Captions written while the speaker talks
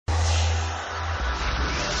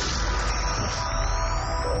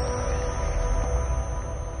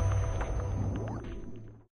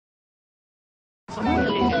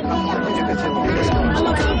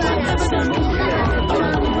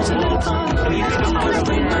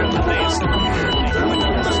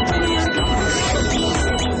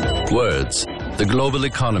Words, the global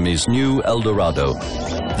economy's new El Dorado.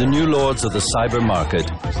 The new lords of the cyber market,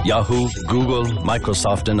 Yahoo, Google,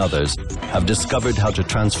 Microsoft, and others, have discovered how to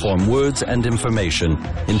transform words and information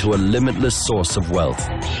into a limitless source of wealth.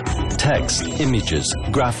 Text, images,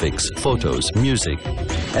 graphics, photos, music,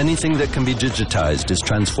 anything that can be digitized is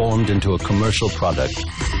transformed into a commercial product.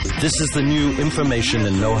 This is the new information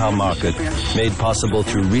and know-how market made possible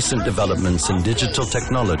through recent developments in digital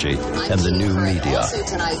technology and the new media. Also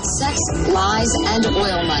tonight, sex, lies, and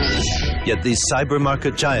oil money. Yet these cyber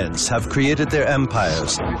market giants have created their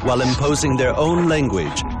empires while imposing their own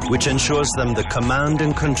language, which ensures them the command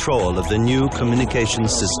and control of the new communication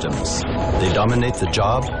systems. They dominate the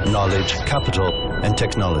job, knowledge, capital, and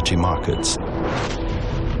technology markets.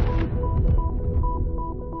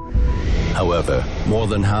 However, more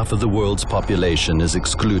than half of the world's population is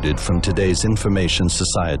excluded from today's information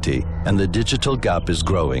society, and the digital gap is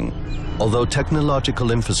growing. Although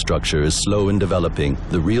technological infrastructure is slow in developing,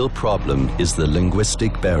 the real problem is the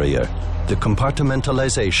linguistic barrier. The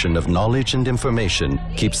compartmentalization of knowledge and information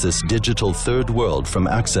keeps this digital third world from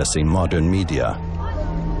accessing modern media.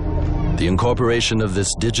 The incorporation of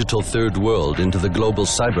this digital third world into the global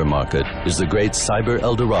cyber market is the great cyber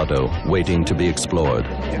El Dorado waiting to be explored.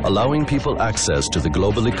 Allowing people access to the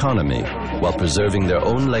global economy while preserving their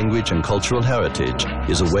own language and cultural heritage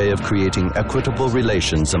is a way of creating equitable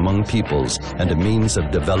relations among peoples and a means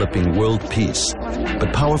of developing world peace.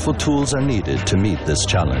 But powerful tools are needed to meet this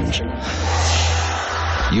challenge.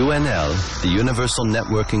 UNL, the Universal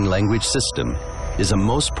Networking Language System, is a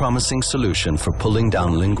most promising solution for pulling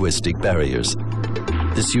down linguistic barriers.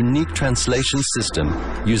 This unique translation system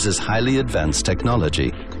uses highly advanced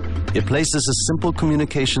technology. It places a simple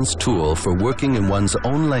communications tool for working in one's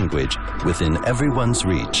own language within everyone's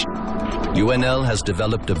reach. UNL has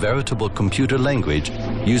developed a veritable computer language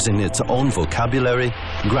using its own vocabulary,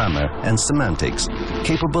 grammar, and semantics,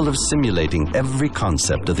 capable of simulating every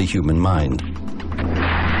concept of the human mind.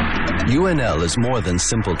 UNL is more than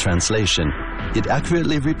simple translation. It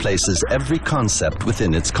accurately replaces every concept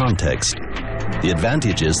within its context. The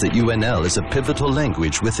advantage is that UNL is a pivotal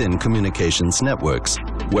language within communications networks.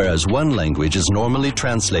 Whereas one language is normally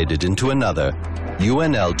translated into another,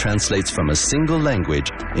 UNL translates from a single language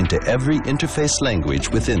into every interface language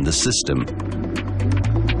within the system.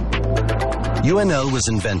 UNL was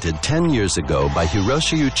invented 10 years ago by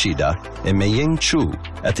Hiroshi Uchida and Meiying Chu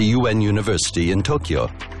at the UN University in Tokyo.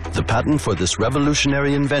 The patent for this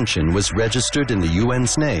revolutionary invention was registered in the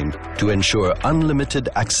UN's name to ensure unlimited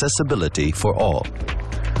accessibility for all.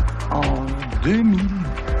 En 2000,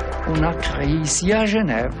 on a créé ici à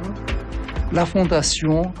Genève la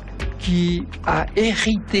fondation qui a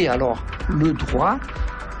hérité alors le droit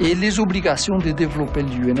et les obligations de développer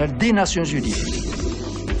l'UNL des Nations Unies.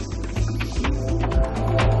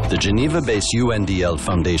 The Geneva-based UNDL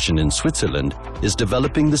Foundation in Switzerland is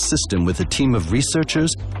developing the system with a team of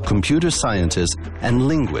researchers, computer scientists, and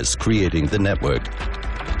linguists creating the network.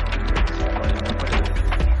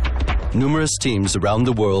 Numerous teams around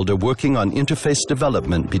the world are working on interface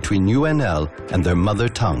development between UNL and their mother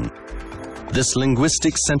tongue. This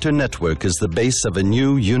linguistic center network is the base of a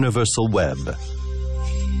new universal web.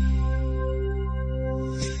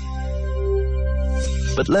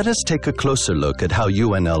 But let us take a closer look at how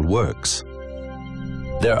UNL works.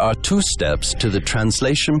 There are two steps to the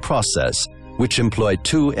translation process, which employ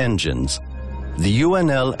two engines, the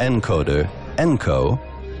UNL encoder, ENCO,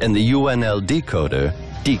 and the UNL decoder,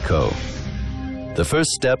 DECO. The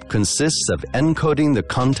first step consists of encoding the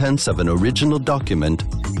contents of an original document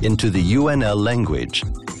into the UNL language.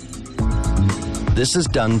 This is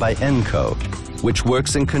done by ENCO, which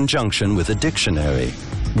works in conjunction with a dictionary,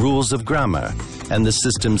 rules of grammar, and the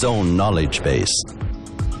system's own knowledge base.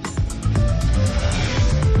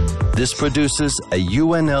 This produces a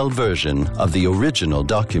UNL version of the original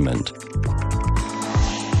document.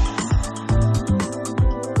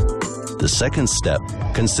 The second step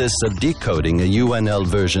consists of decoding a UNL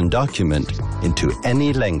version document into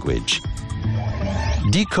any language.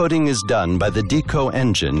 Decoding is done by the DECO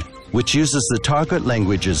engine, which uses the target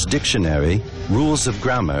language's dictionary, rules of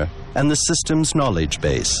grammar, and the system's knowledge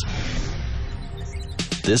base.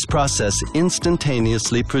 This process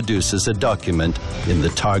instantaneously produces a document in the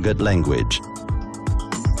target language.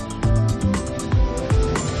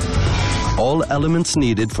 All elements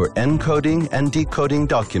needed for encoding and decoding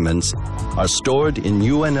documents are stored in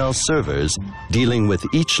UNL servers dealing with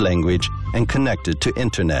each language and connected to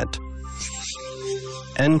Internet.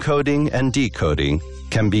 Encoding and decoding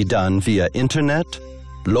can be done via Internet,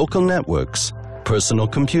 local networks, personal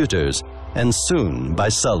computers, and soon by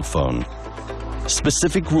cell phone.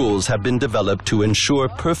 Specific rules have been developed to ensure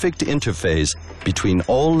perfect interface between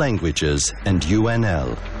all languages and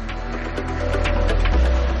UNL.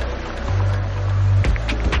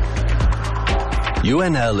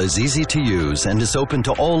 UNL is easy to use and is open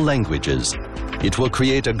to all languages. It will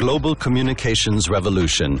create a global communications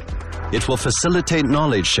revolution. It will facilitate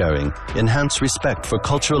knowledge sharing, enhance respect for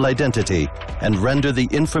cultural identity, and render the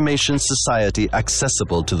information society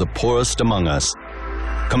accessible to the poorest among us.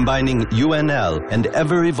 Combining UNL and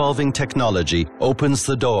ever-evolving technology opens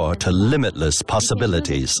the door to limitless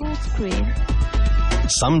possibilities.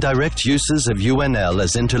 Some direct uses of UNL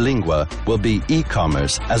as interlingua will be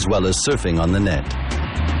e-commerce as well as surfing on the net.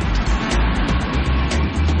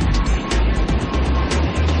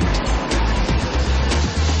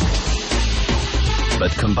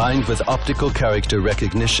 But combined with optical character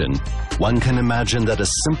recognition, one can imagine that a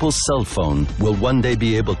simple cell phone will one day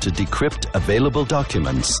be able to decrypt available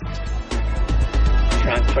documents.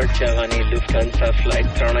 Frankfurt Javani Lufthansa flight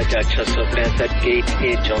 3663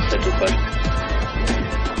 gate A 64 पर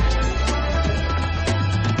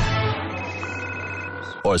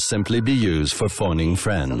or simply be used for phoning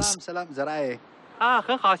friends. سلام زراعي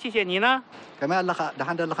很好，谢谢你呢。 كمان لخا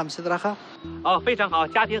دحين لخا مستدرخا 非常好，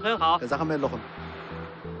家庭很好。 كذا خمين لخم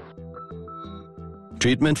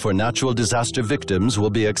Treatment for natural disaster victims will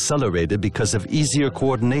be accelerated because of easier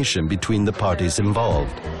coordination between the parties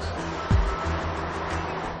involved.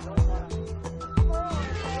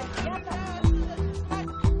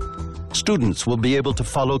 Students will be able to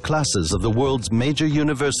follow classes of the world's major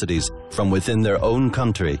universities from within their own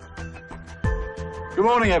country. Good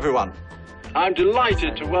morning, everyone. I'm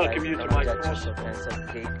delighted to welcome you to my course.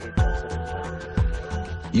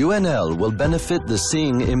 UNL will benefit the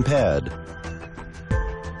seeing impaired.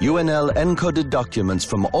 UNL encoded documents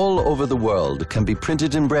from all over the world can be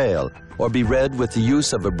printed in Braille or be read with the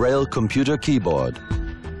use of a Braille computer keyboard.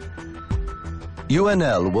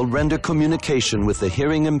 UNL will render communication with the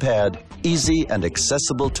hearing impaired easy and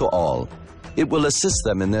accessible to all. It will assist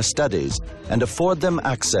them in their studies and afford them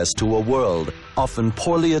access to a world often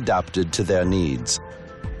poorly adapted to their needs.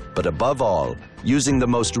 But above all, using the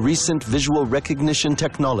most recent visual recognition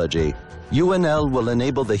technology, UNL will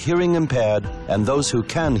enable the hearing impaired and those who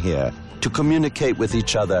can hear to communicate with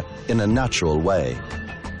each other in a natural way.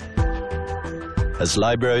 As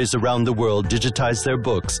libraries around the world digitize their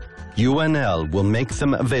books, UNL will make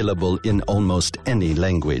them available in almost any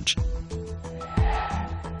language.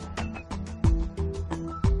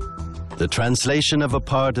 The translation of a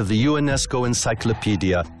part of the UNESCO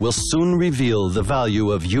Encyclopedia will soon reveal the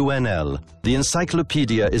value of UNL. The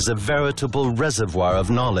encyclopedia is a veritable reservoir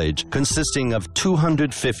of knowledge consisting of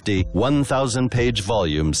 250 1,000-page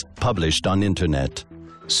volumes published on Internet.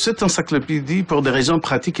 Cette encyclopédie, pour des raisons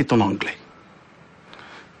pratiques, est en anglais.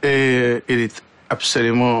 Et il est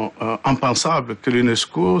absolument impensable que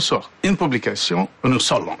l'UNESCO sorte une publication en une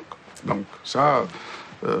seule langue. Donc ça...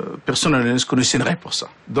 personne à l'UNESCO ne signerait pour ça.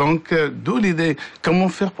 Donc, d'où l'idée, comment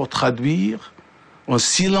faire pour traduire en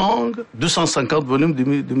 6 langues, 250 volumes de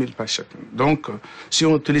 1000 pages chacun. Donc, si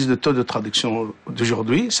on utilise le taux de traduction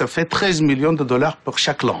d'aujourd'hui, ça fait 13 millions de dollars pour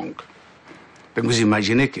chaque langue. Donc, vous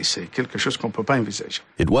imaginez que c'est quelque chose qu'on ne peut pas envisager.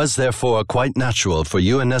 It was therefore quite natural for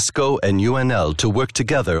UNESCO and UNL to work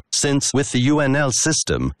together, since with the UNL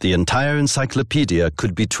system, the entire encyclopedia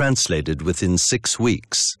could be translated within 6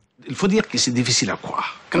 weeks. Il faut dire que c'est difficile à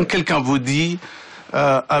croire. Quand quelqu'un vous dit,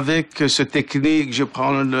 avec cette technique, je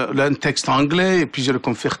prends un texte anglais et puis je le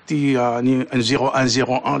convertis à un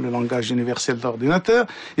 0101, le langage universel d'ordinateur,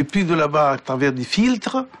 et puis de là-bas, à travers des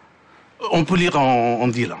filtres, on peut lire en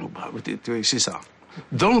 10 langues. C'est ça.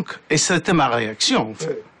 Donc, et c'était ma réaction, en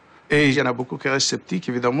fait. Et il y en a beaucoup qui restent sceptiques,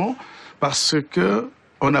 évidemment, parce que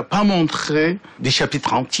on n'a pas montré des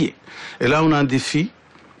chapitres entiers. Et là, on a un défi.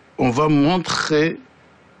 On va montrer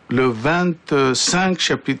le 25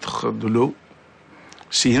 chapitres de l'eau,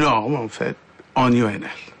 c'est énorme en fait, en UNL.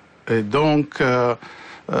 Et donc,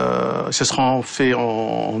 ce sera fait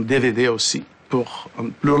en DVD aussi, pour un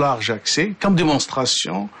plus large accès, comme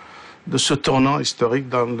démonstration de ce tournant historique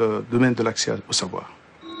dans le domaine de l'accès au savoir.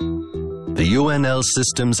 The UNL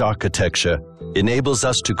system's architecture enables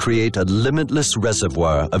us to create a limitless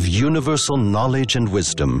reservoir of universal knowledge and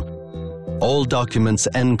wisdom. All documents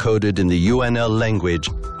encoded in the UNL language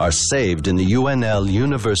are saved in the UNL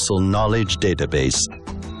Universal Knowledge Database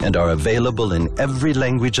and are available in every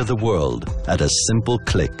language of the world at a simple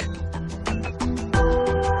click.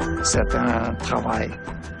 C'est un travail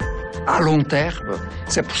à long terme.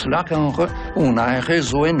 C'est pour cela qu'on a un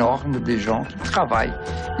réseau énorme de gens qui travaillent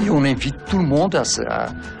et on invite tout le monde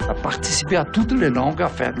à participer à toutes les langues, à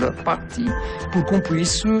faire leur partie pour qu'on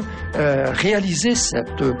puisse réaliser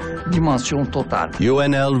cette dimension totale.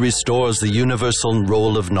 UNL restores the universal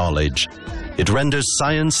role of knowledge. It renders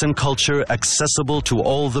science and culture accessible to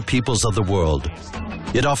all the peoples of the world.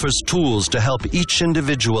 It offers tools to help each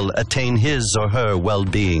individual attain his or her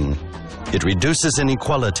well-being. It reduces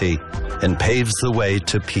inequality and paves the way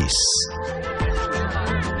to peace.